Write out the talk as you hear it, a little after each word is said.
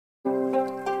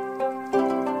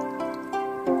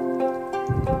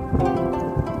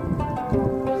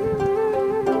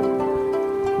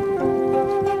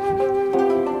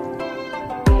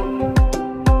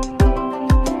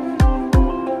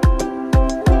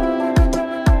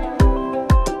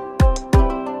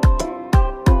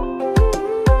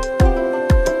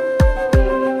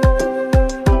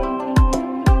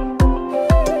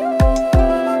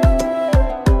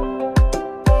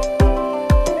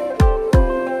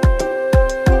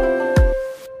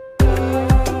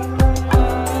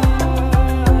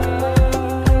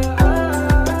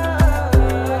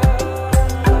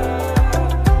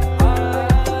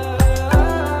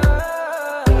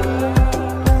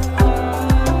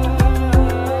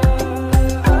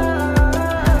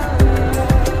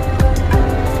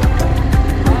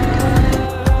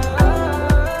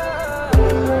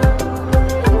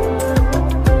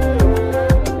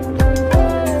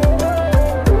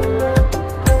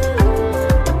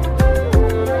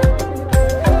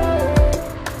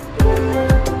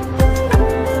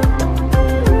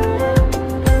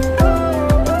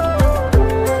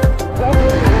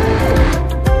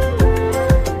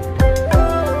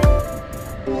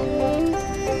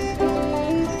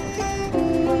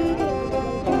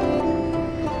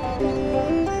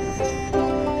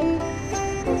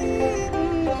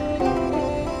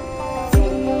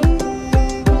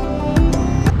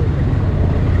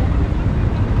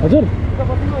हजुर उता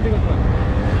बस्नु आँटेको छ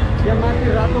यहाँ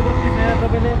माथि रातो बत्ती छ यहाँ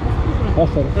तपाईँले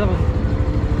हस् सर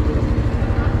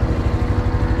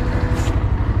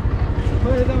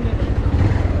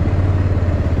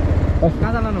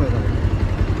कहाँ जानु भयो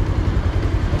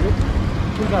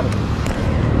तपाईँ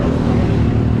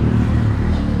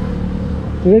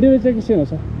रेडियो चाहिँ के छैन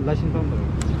सर लाइसेन्स पाउनु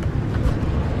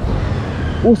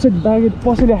उसै दागी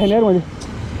पसै ल्याएन यार मैले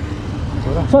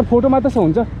सर फोटो मात्र छ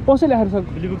हुन्छ पसै ल्याएर सर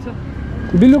बिलिबुक छ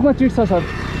बिलुकमा चिट छ सर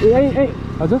ए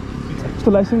हजुर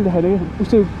यस्तो लाइसेन्स देखाएर कि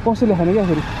उसै पसै ल्याएन क्या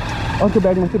फेरि अर्को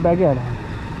ब्यागमा चाहिँ ब्यागै हालेर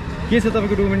के छ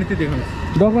तपाईँको डकुमेन्ट त्यो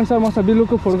देखाउनुहोस् डकुमेन्ट सर मसँग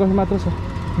बिलुकको फोटोग्राफी मात्र छ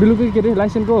बिलुकै के अरे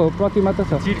लाइसेन्सको प्रति मात्र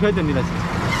छ चिट खै त नि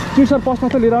लाइसेन्स चिट सर पसमा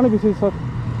त लिएर आउनु बिर्सेँ सर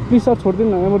प्लिज सर छोडिदिनु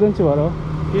न इमर्जेन्सी भएर हो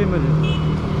के इमर्जेन्सी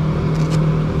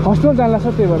हस्पिटल जान्ला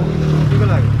सर त्यही भएर के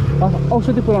लाग्यो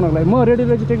औषधि पुऱ्याउनको लागि म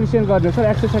रेडियोलोजी टेक्निसियन गर्ने सर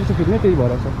एक्सर्साइज खिच्ने त्यही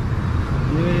भएर सर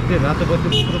त्यो रातो बत्ती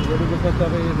जोडेको छ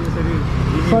तपाईँ यसरी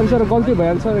सरी सर गल्ती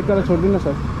भइहाल्छ सर एकताल छोडिदिनु न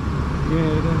सर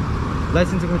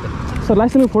लाइसेन्स खै त सर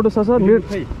लाइसेन्सको फोटो छ सर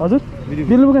हजुर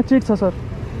बिलुकमा चिट छ सर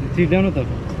चिट ल्याउनु त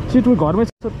चिट घरमै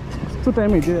छ सर यस्तो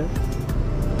टाइम हिँड्यो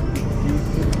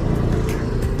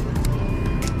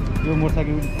यो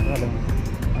मोटरसाइकल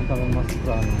अनि तपाईँ मस्त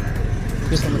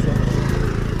के समस्या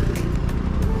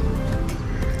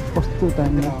कस्तो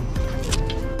टाइममा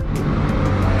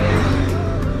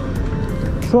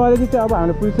सो अहिले चाहिँ अब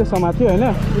हामीले पुलिसले समात्यो होइन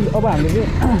अब हामीले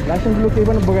चाहिँ लाइसेन्स लुक केही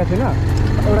पनि बोकेको थिएन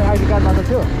एउटा आइडी कार्ड मात्र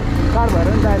थियो कार्ड भएर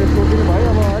पनि डाइरेक्ट सोधिदिनु भयो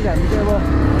अब अहिले हामी चाहिँ अब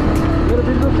मेरो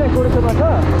बिलुक चाहिँ कोडेसोमा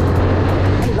छ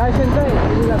अनि लाइसेन्स चाहिँ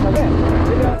लिएको छ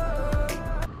क्या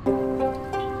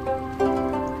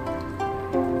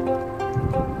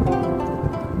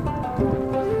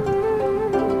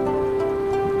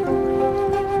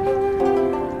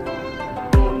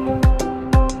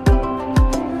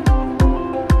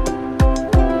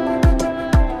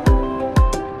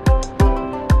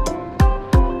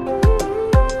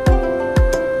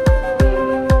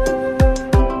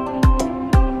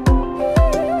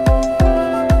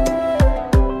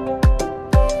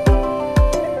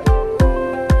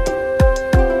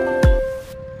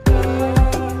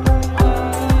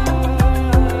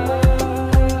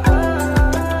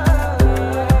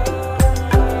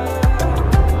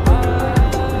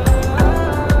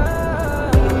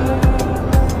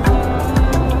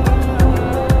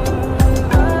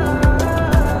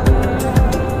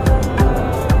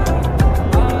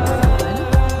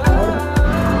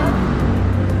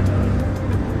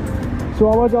सो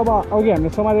अब जब अघि हामीले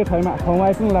समातेको ठाउँमा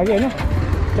आइपुग्नु लाग्यो होइन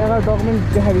त्यहाँ डकुमेन्ट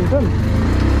देखाइदिन्छन्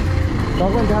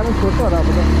डकुमेन्ट देखाएर सोध्छ होला अब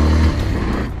त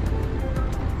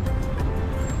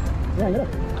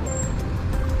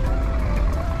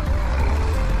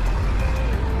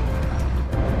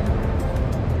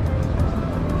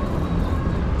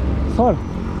सर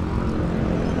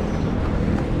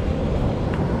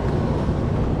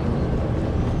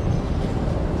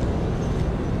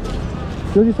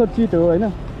त्यो चाहिँ सर चिट हो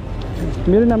होइन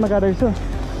मेरो नाममा काटेको छ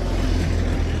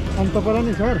अनि तपाईँलाई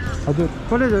नि सर हजुर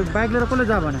कसले बाइक लिएर कसले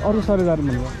जा भने अरू सर जानु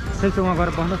भन्नुभयो त्यसो उहाँ गएर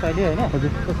बस्नुहोस् अहिले होइन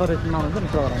हजुर त्यो सर यसमा आउनुहुन्छ नि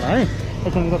प्रोग्राममा है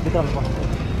एकछिन भित्र बस्छ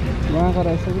उहाँ गएर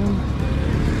आइसक्यो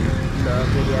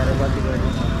फेरि आएर बत्ती गर्ने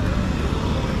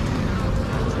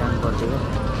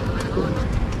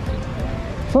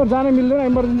सर जानु मिल्दैन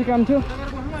इमर्जेन्सी काम थियो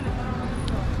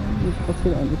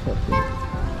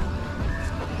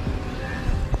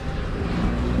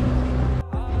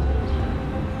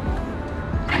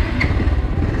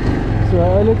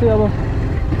अहिले चाहिँ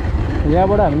अब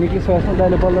यहाँबाट हामी निक्लिसकेको छौँ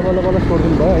दाइले बल्ल बल्ल बल्ल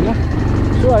छोडिदिनु भयो होइन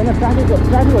सो होइन ट्राफिकहरू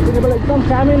चाहिँ बेला एकदम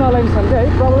कामै नलाइन छन् क्या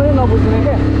है प्रब्लमै नबुझ्ने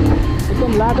क्या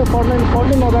एकदम लाटो पढ्नै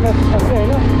नजाने छन् क्या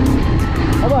होइन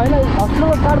अब होइन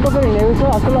हस्पिटलको कार्ड बोकेर हिँडेको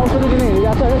छ हस्पिटल औषधि दिने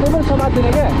हिँडेको छ होइन त्यही पनि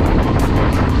समात्दिने क्या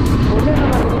छोड्नै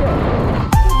नमात्दिने क्या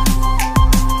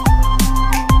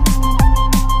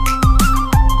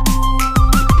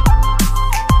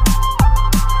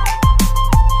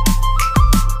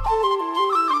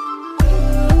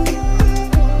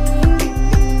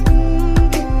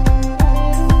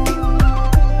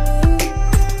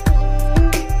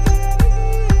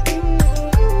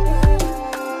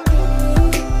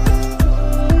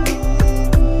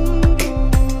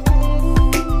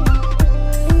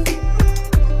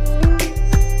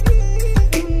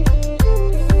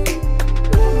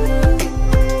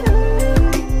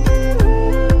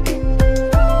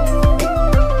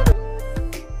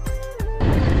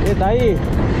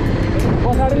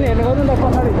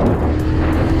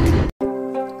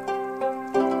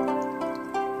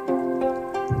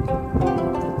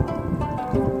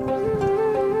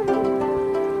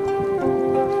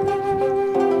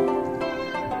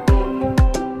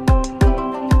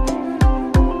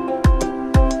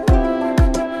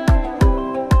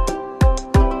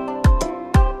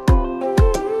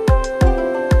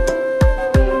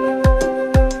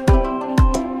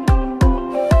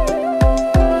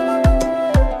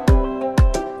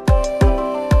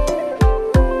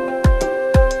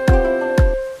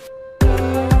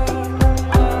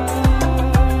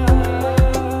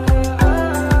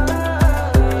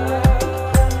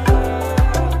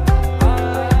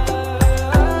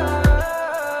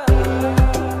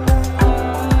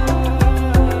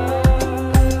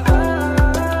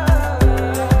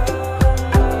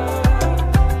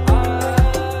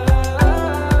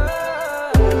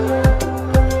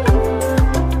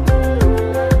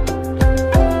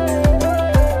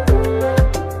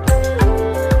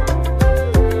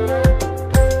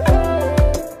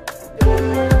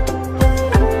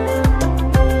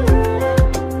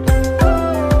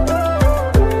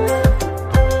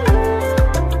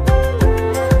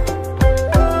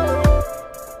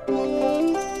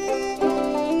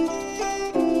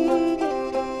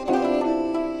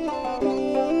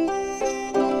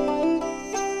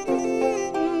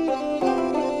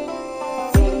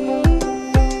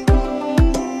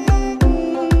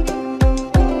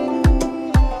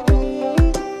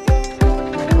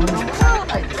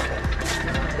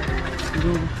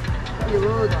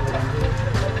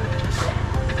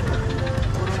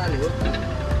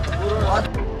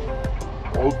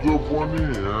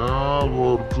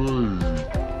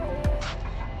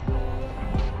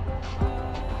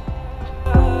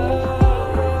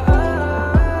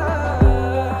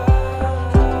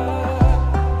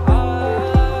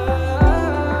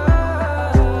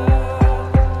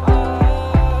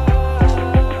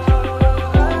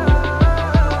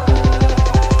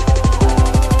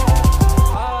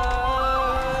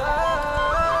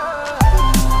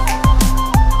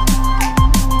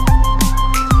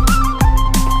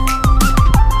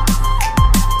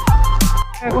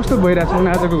कस्तो भइरहेको छ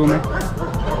आजको घुमे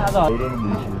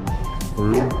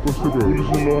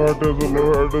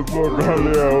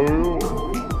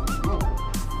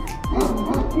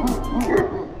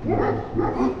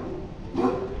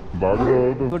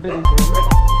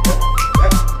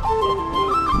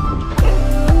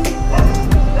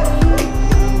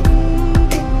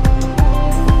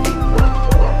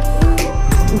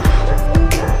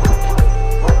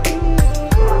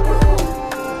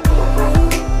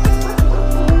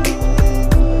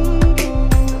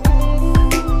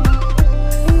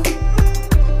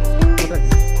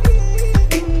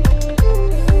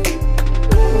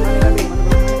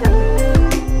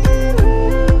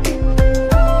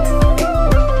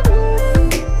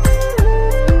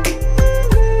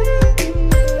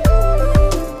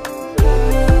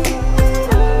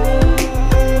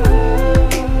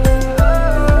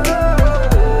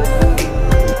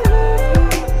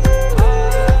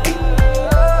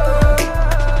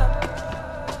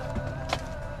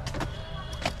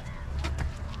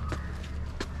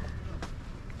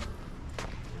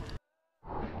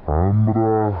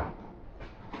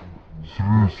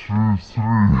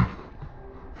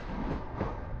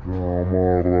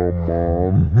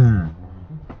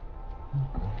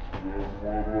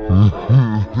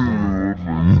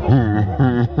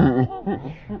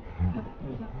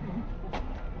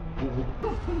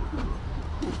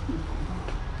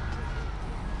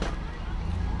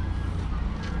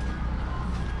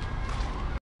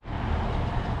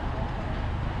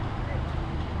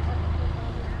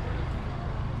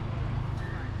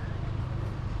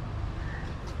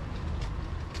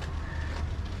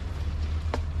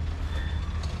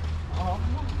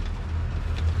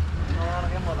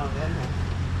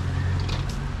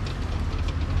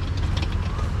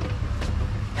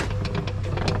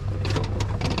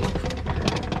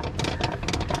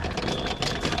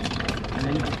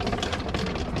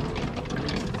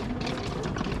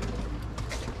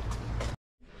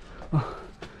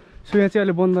सो यहाँ चाहिँ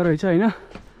अहिले बन्द रहेछ होइन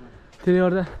त्यसले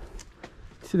गर्दा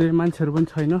त्यस्तो धेरै मान्छेहरू पनि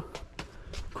छैन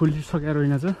खुलिसकेर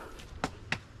होइन छ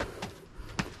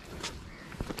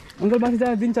अङ्कल माथि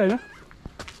जान दिन्छ होइन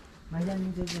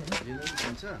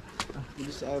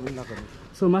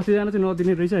सो माथि जान चाहिँ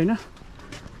नदिने रहेछ होइन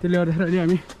त्यसले गर्दाखेरि अहिले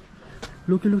हामी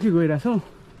लुकी लुकी गइरहेछौँ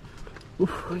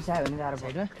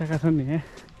कहाँ छन् नि यहाँ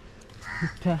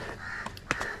मिठा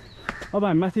अब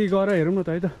हामी माथि गएर हेरौँ न त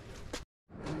है त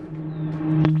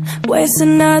Waste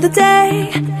another day,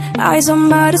 eyes on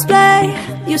my display.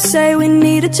 You say we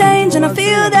need a change and I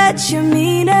feel that you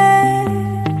mean it.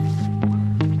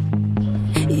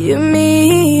 You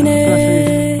mean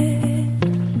it.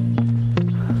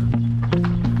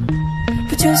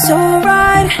 But you're so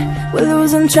right, we're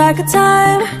losing track of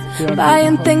time,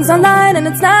 buying things online and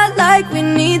it's not like we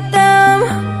need them.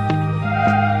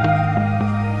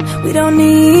 We don't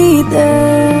need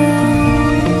them.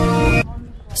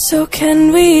 So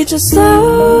can we just slow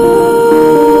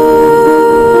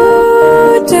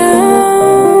down?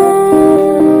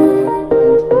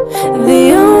 The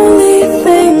only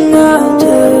thing I'll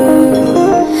do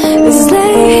is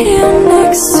lay here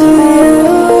next to you.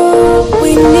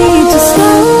 We need to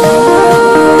slow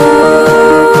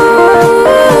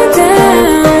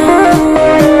down.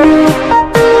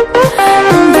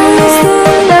 Embrace the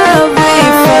love we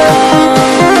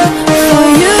found for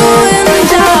you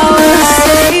and ours.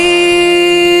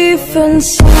 And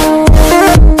sound.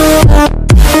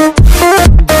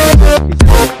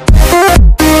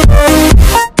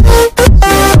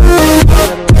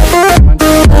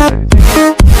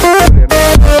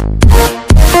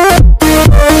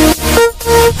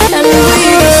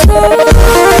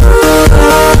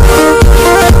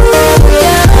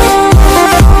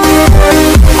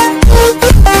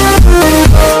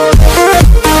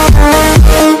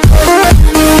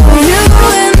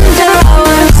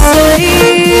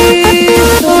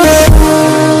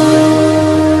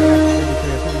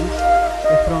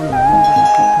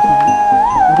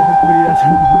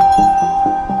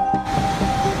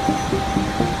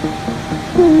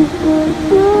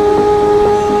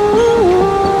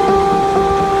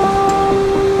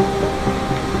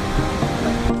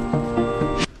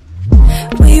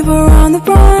 We were on the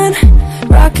run,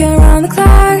 rocking around the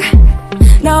clock.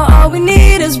 Now all we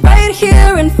need is right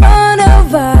here in front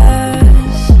of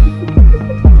us.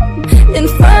 In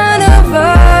front of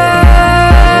us.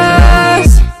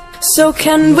 So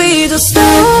can we just slow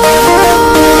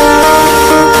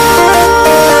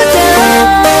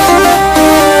down?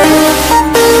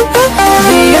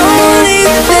 The only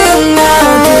thing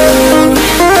I'll do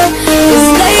is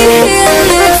lay here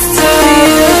next to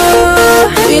you.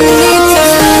 We need to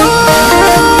slow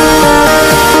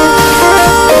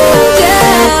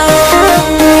down.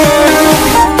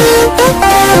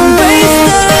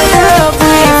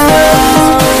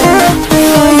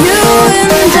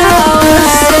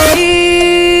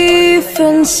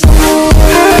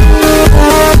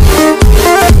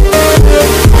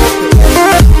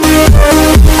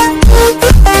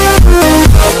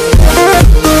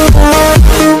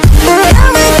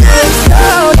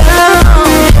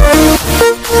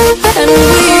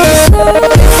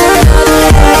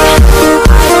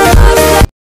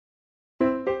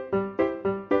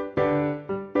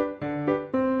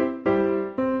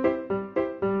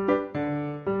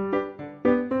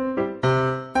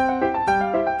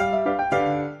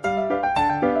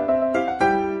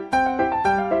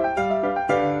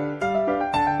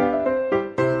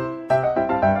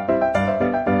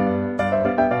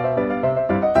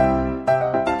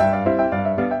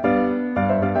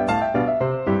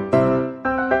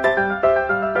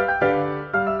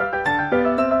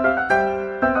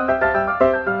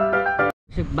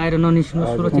 चाहिँ बाहिर ननिस्किनु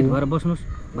सुरक्षित भएर बस्नुस्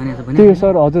भनेर भने त्यही हो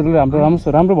sir हजुरले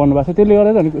राम्रो भन्नुभएको छ त्यसले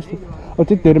गर्दा नि कस्तो अब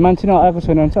त्यति धेरै मान्छे आएको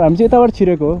छैन भने सर हामी चाहिँ यताबाट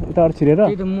छिरेको हो यताबाट छिरेर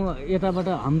त्यही त म यताबाट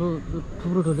हाम्रो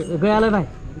थुप्रो गइहाल्यो भाइ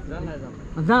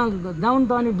जाउँ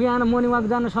त अनि बिहान मर्निङ वाक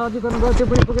जान सहजीकरण गर्यो त्यो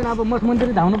पनि पुगेन अब मठ मन्दिर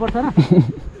धाउनुपर्छ र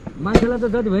मान्छेलाई त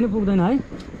जति भयो नि पुग्दैन है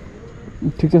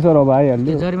ठिक छ सर अब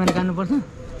आइहाल्यो जरिमाना काट्नुपर्छ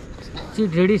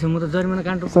सिट रेडी छ म त जरिमाना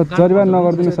काट्नु सर जरिमाना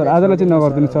नगरिदिनु सर आजलाई चाहिँ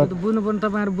नगरिदिनु सर बुझ्नुपर्ने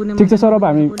तपाईँहरू बुझ्ने ठिक छ सर अब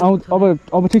हामी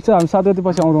अब ठिक छ हामी 7 गते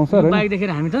पछि आउँछौँ सर बाइक देखेर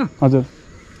हामी त हजुर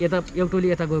यता एउटा टोली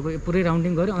यता गएको पुरै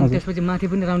राउन्डिङ गऱ्यो अनि त्यसपछि माथि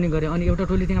पनि राउन्डिङ गऱ्यो अनि एउटा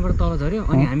टोली त्यहाँबाट तल झऱ्यो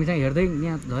अनि हामी चाहिँ हेर्दै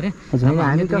यहाँ झऱ्यो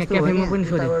हामी क्याफेमा पनि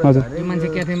सोधेँ हजुर यो मान्छे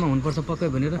क्याफेमा हुनुपर्छ पक्कै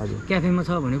भनेर क्याफेमा छ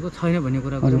भनेको छैन भन्ने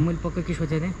कुरा गरेँ मैले पक्कै के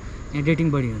सोचेँ थिएँ यहाँ डेटिङ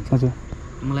बढी हुन्छ हजुर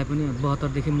मलाई पनि 72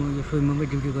 देखि म यो सोइममै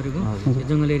ड्युटी गरेको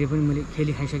जङ्गल एरिया पनि मैले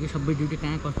खेली खाइसकेँ सबै ड्युटी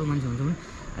कहाँ कस्तो मान्छे हुन्छ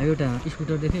भने एउटा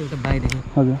स्कुटर देखेँ एउटा बाइक देखेँ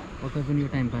हजुर पक्कै पनि यो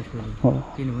टाइम पास गर्यो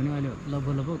किनभने अहिले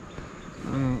लगभग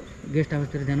गेस्ट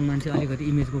हाउसतिर जानु मान्छे अलिकति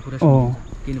इमेजको कुरा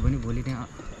सुन्छ किनभने भोलि त्यहाँ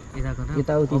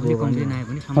यताउति कम्प्लेन आयो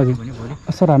भने समाज भने भोलि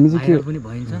सर हामी चाहिँ के पनि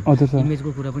भइन्छ हजुर सर इमेजको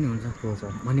कुरा पनि हुन्छ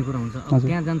भन्ने कुरा हुन्छ अब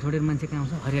त्यहाँ जान छोडेर मान्छे कहाँ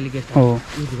आउँछ हरियाली गेस्ट हाउस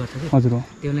युज गर्छ कि हजुर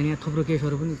त्यो लागि यहाँ थुप्रो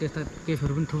केसहरू पनि त्यस्ता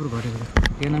केसहरू पनि थुप्रो घटेको छ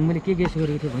त्यो लागि मैले के गेस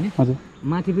गरेको थिएँ भने हजुर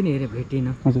माथि पनि हेरेँ भेटिएन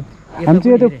हजुर हामी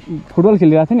चाहिँ त्यो फुटबल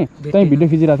खेलिरहेको थियौँ नि त्यहीँ भिडियो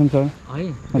खिचिरहेको थियौँ सर है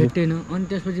भेटिएन अनि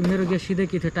त्यसपछि मेरो गेस सिधै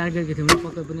के थियो टार्गेट के थियो भने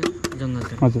पक्कै पनि जङ्गल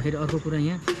थियो फेरि अर्को कुरा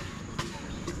यहाँ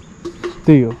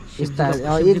त्यही हो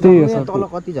तल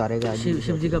कति झरेको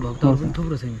शिवजीका भक्तहरू पनि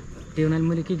थुप्रो छ यहाँ त्यो हुनाले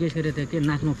मैले के गेस गरेको थिएँ के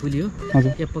नाकमा फुल्यो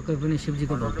के पक्कै पनि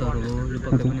शिवजीको भक्तहरू हो यो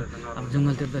पक्कै पनि अब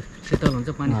जङ्गलतिर त शीतल हुन्छ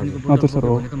पानी खानेको बोतल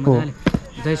भने त मजाले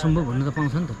जय सम्भव भन्नु त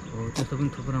पाउँछ नि त हो त्यस्तो पनि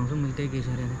थुप्रो आउँछ मैले त्यही गेस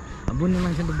गरेको थिएँ अब बुझ्ने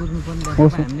मान्छेले बुझ्नु पर्ने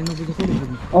हामीले नबुझेको कसले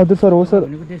बुझ्नु हजुर सर हो सर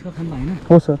भनेको देशको खाम्बा होइन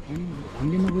हो सर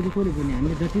हामीले नबुझेको कसले बुझ्ने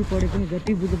हामीले जति पढे पनि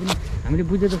जति बुझे पनि हामीले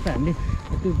बुझे जस्तो हामीले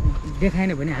त्यो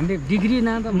देखाएन भने हामीले डिग्री न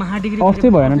त महाडिग्री अवस्थै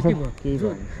भएन सर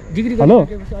डिग्री हेलो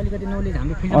अलिकति नलेज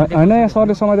हाम्रो फिल्डमा होइन यहाँ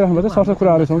सरले समय राख्नुभएको छ सरसर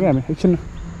कुरा गरेछौँ कि हामी एकछिन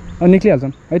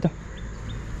निक्लिहाल्छौँ है त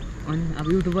अनि अब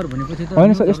युट्युबर भनेपछि त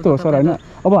होइन सर यस्तो हो सर होइन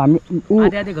अब हामी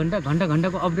आधी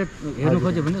घन्टाको अपडेट हेर्नु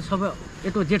खोज्यो भने सबै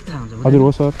एटो जेट थाहा हुन्छ हजुर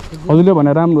हो सर हजुरले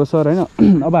भने राम्रो हो सर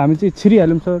होइन अब हामी चाहिँ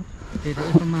छिरिहाल्यौँ सर त्यही त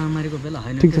यस्तो महामारीको बेला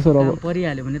होइन ठिक छ सर अब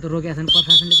परिहाल्यो भने त रोकेका छन्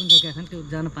प्रशासनले पनि रोकेका छन् त्यो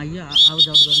जान पाइयो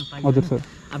आउजाउ गर्न पाइयो हजुर सर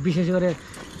अब विशेष गरेर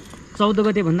 14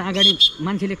 गतेभन्दा अगाडि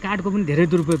मान्छेले कार्डको पनि धेरै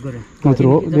दुरुपयोग गरे हजुर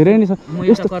हो धेरै नै सर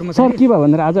यस्तो सर के भयो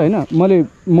भनेर आज होइन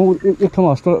म एक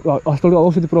ठाउँमा हस्पिटलको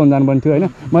औषधि पुऱ्याउनु जानुपर्ने थियो होइन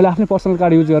मैले आफ्नै पर्सनल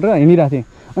कार्ड युज गरेर हिँडिरहेको थिएँ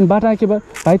अनि बाटोमा के भयो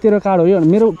भाइ तेरो कार्ड हो यो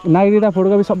मेरो नागरिकता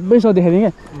फोटोकपी सबै सब देखाइदिएँ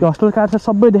क्या त्यो हस्पिटल कार्ड छ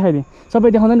सबै देखाइदिएँ सबै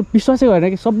देखाउँदा नि विश्वासै गरेन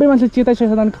कि सबै मान्छेले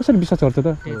चेताइसकेको छ कसरी विश्वास गर्छ त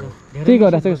त्यही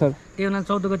गरिरहेको छ सर त्यो हुनाले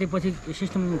 14 गतेपछि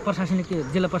सिस्टम प्रशासनले के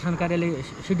जिल्ला प्रशासन कार्यालय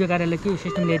सिडिओ कार्यालय के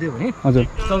सिस्टम ल्याइदियो भने हजुर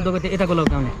 14 गते यताको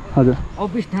लकडाउनले हजुर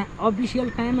अफिसियल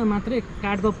टाइममा मात्रै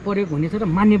कार्डको प्रयोग हुनेछ र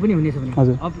मान्य पनि हुनेछ भने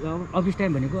अफिस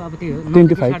टाइम भनेको अब त्यही हो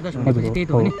 9:30 त्यही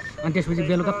त हो नि अनि त्यसपछि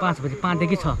बेलुका 5 बजे 5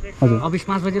 देखि 6 अफिस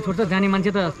 5 बजे छोड्छ जाने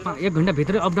मान्छे त 1 घन्टा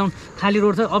भित्रै अपडाउन खाली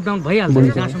रोड छ अपडाउन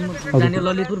भइहाल्छ जहाँसम्म जाने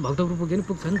ललितपुर भक्तपुर पुग्यो नि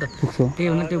पुग्छ नि त त्यही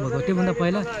हुन त्यो भएको त्योभन्दा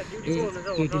पहिला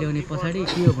केटी ल्याउने पछाडि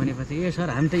के हो भनेपछि सर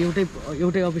हामी त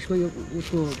एउटै अफिसको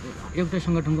उसको एउटै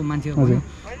सङ्गठनको मान्छे हो भने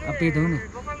अब त्यही त हो नि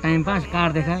टाइम पास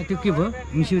कार्ड देखायो त्यो के भयो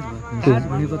मिसयुज भयो कार्ड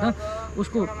भनेको त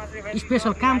उसको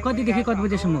स्पेसल काम कतिदेखि कति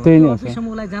बजेसम्म हो अफिससम्म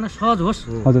उसलाई जान सहज होस्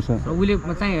हजुर सर र उसले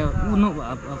चाहिँ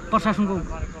प्रशासनको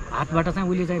हातबाट चाहिँ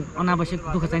उसले चाहिँ अनावश्यक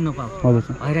दुःख चाहिँ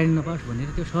नपाओस् हैरानी नपाओस् भनेर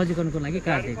त्यो सहजीकरणको लागि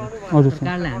कार्ड दिएको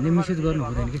कार्डलाई हामीले मिसयुज गर्नु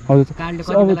हुँदैन कि कार्डले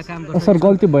कति बेला काम गर्छ सर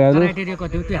गल्ती भइहाल्यो क्राइटेरिया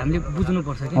कति हो त्यो हामीले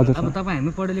बुझ्नुपर्छ कि अब तपाईँ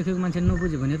हामी पढे लेखेको मान्छेले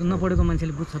नबुझ्यो भने त नपढेको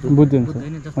मान्छेले बुझ्छ त बुझ्दैन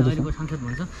जस्तो अहिलेको सांसद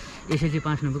भन्छ एसएसजी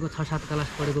 590को 6-7 क्लास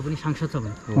पढेको पनि सांसद छ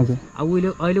भने अब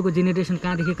अहिलेको जेनेरेसन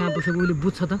कहाँदेखि कहाँ पुगेको उसले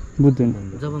बुझ्छ त बुझ्दैन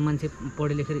जब मान्छे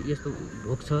पढे लेखेर यस्तो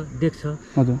भोग्छ देख्छ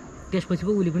त्यसपछि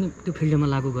पो उसले पनि त्यो फिल्डमा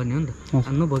लागू गर्ने हो नि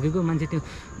त नभोगेको मान्छे त्यो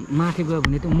माथि गयो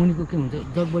भने त्यो मुनिको के हुन्छ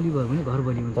जग बलि भयो भने घर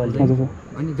बलि हुन्छ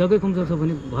अनि जग्गै कमजोर छ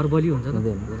भने घर बलि हुन्छ त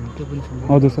त्यो पनि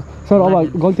हजुर सर सर अब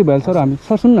गल्ती भइहाल्छ सर हामी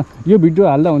सर सुन्न यो भिडियो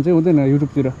हाल्दा हुन्छ हुँदैन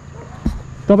युट्युबतिर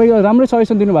तपाईँको राम्रै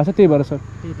सजेसन दिनुभएको छ त्यही भएर सर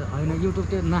त्यही त होइन युट्युब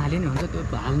त्यो नहाले नि हुन्छ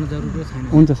त्यो हाल्नु जरुरी छैन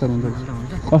हुन्छ सर हुन्छ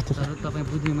हस् सर तपाईँ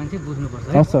बुझ्ने मान्छे बुझ्नुपर्छ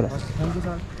हस् सर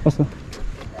हस् सर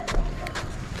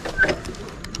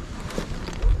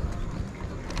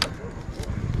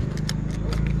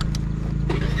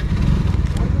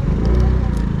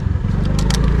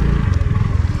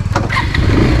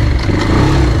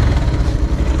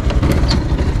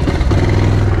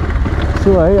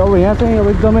है अब यहाँ चाहिँ अब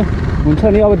एकदमै हुन्छ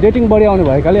नि अब डेटिङ बढी आउने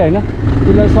भएकाले होइन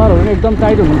त्यसलाई सरहरू पनि एकदम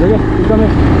टाइट हुनुहुन्छ क्या एकदमै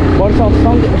बढी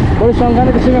सङ्ख्या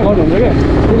नै त्यसैमा गर्नुहुन्छ क्या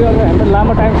त्यसले गर्दा हामीले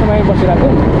लामो टाइमसम्म यहीँ बसिरहेको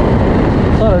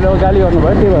सरहरूले अब गाली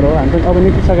गर्नुभयो त्यही भएर हो हामी अब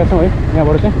निस्किसकेका छौँ है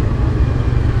यहाँबाट चाहिँ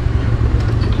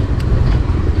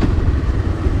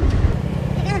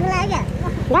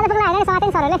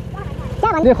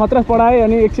खतरा पढाए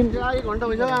अनि एकछिन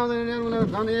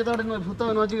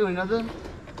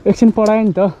एकछिन पढायो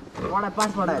नि त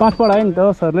पाठ पढायो नि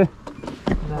त सरले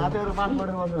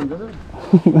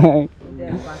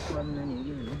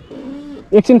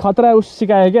एकछिन खतरा उस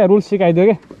सिकायो क्या रुल्स सिकाइदियो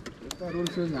क्या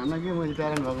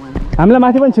हामीलाई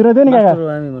माथि पनि छिराउँदैन नि काका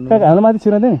हामीलाई माथि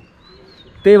छिराउँदैन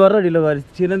त्यही भएर ढिलो गरे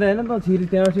छिर्दै होइन त छिरी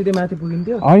त्यहाँ सिधै माथि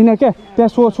पुगिन्थ्यो होइन क्या त्यहाँ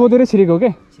सोधेरै छिरेको के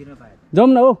जाउँ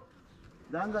न हो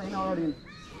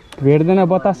भेट्दैन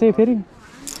बतासे फेरि